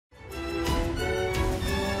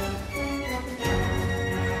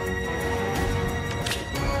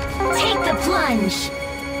Plunge!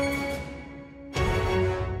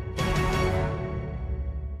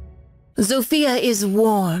 Zofia is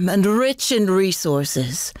warm and rich in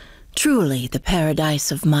resources. Truly the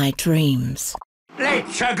paradise of my dreams.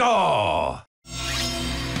 Let's go!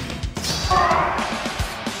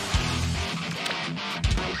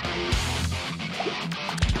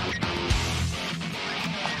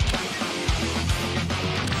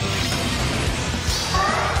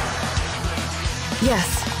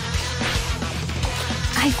 Yes.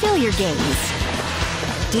 I feel your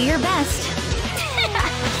gaze. Do your best.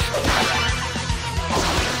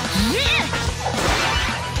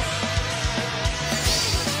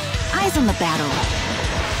 Eyes on the battle.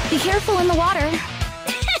 Be careful in the water.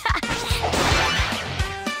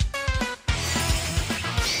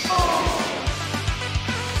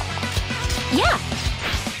 Yeah.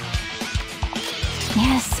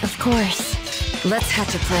 Yes, of course. Let's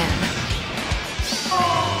hatch a plan.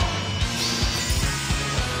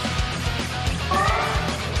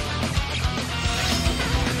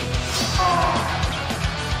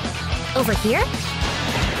 Over here?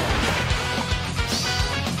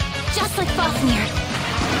 Just like Fafnir.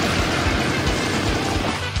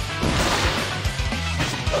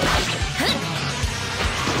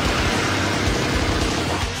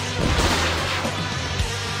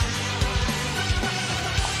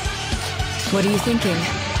 What are you thinking?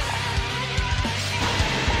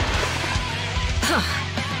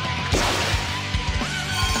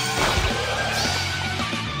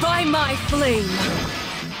 By my flame!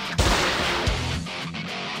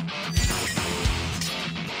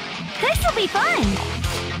 This'll be fun!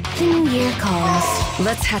 The new year calls.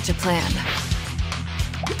 Let's hatch a plan.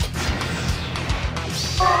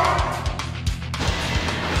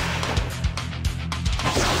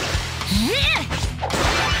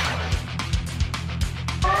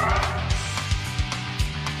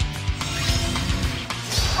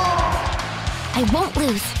 I won't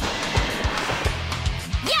lose.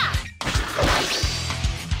 Yeah!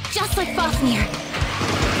 Just like Fafnir.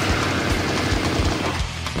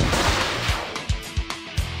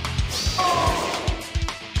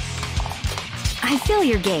 I feel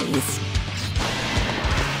your gaze.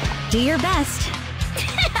 Do your best.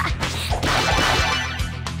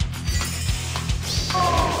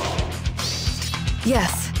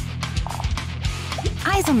 Yes.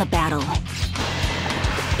 Eyes on the battle.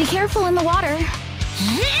 Be careful in the water.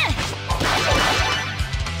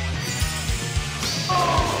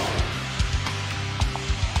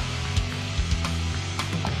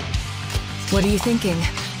 What are you thinking?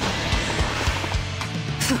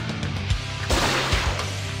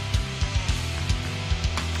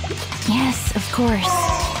 Yes, of course.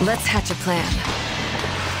 Let's hatch a plan.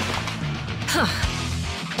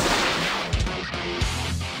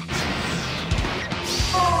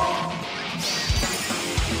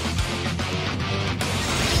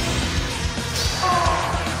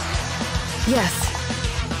 Yes.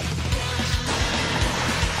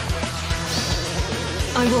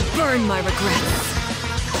 I will burn my regrets.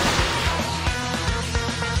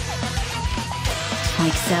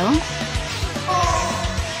 Like so?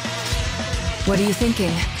 What are you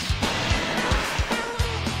thinking?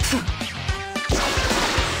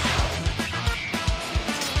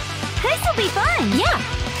 This'll be fun! Yeah!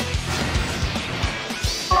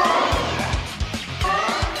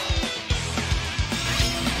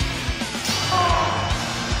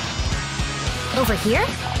 Over here?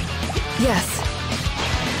 Yes.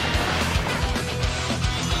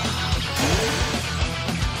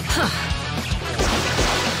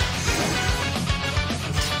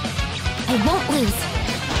 I won't lose.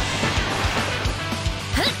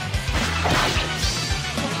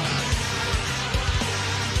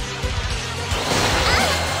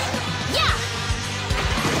 Yeah!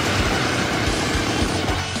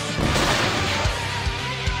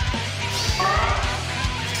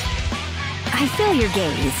 I feel your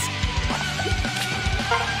gaze.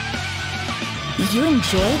 You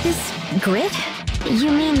enjoy this grit? You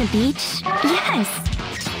mean the beach? Yes.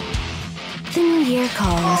 The new year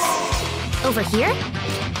calls. Over here?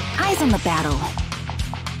 Eyes on the battle.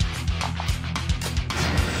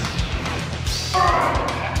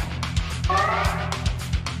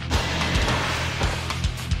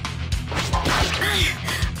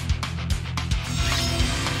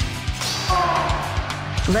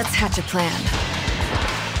 Let's hatch a plan.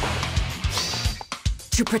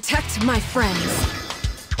 To protect my friends.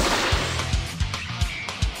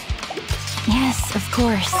 Yes, of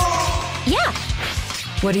course. Yeah!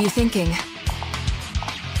 What are you thinking?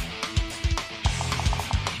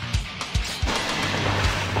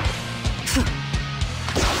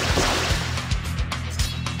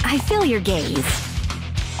 I feel your gaze.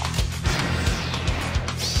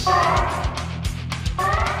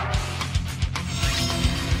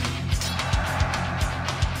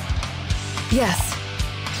 Yes.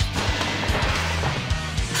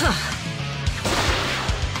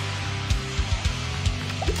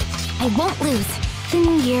 I won't lose. The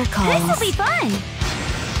new year calls. This'll be fun!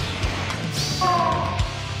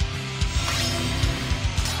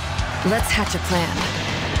 Let's hatch a plan.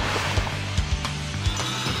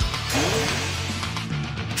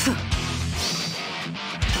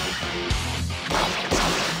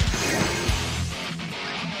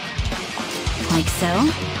 Like so?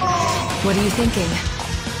 What are you thinking?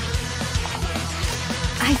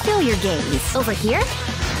 I feel your gaze. Over here?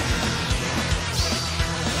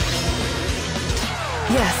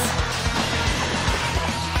 Yes.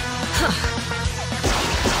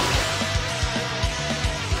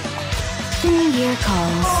 The new year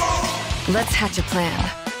calls. Let's hatch a plan.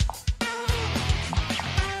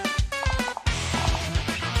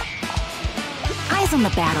 Eyes on the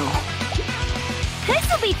battle.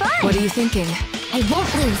 This'll be fun! What are you thinking? I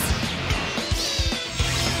won't lose.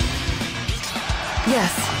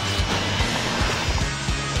 Yes.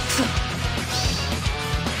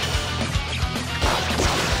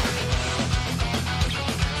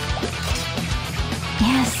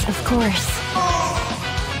 Yes, of course.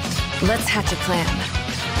 Let's hatch a plan.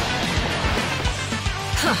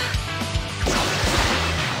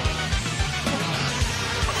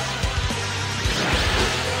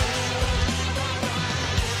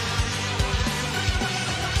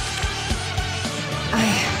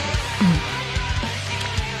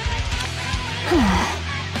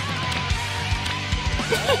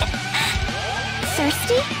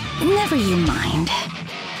 Thirsty? Never you mind.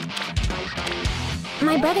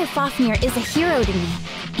 My brother Fafnir is a hero to me.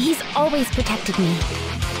 He's always protected me.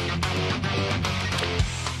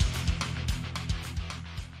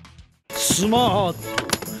 Smart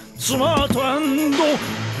and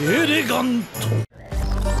elegant.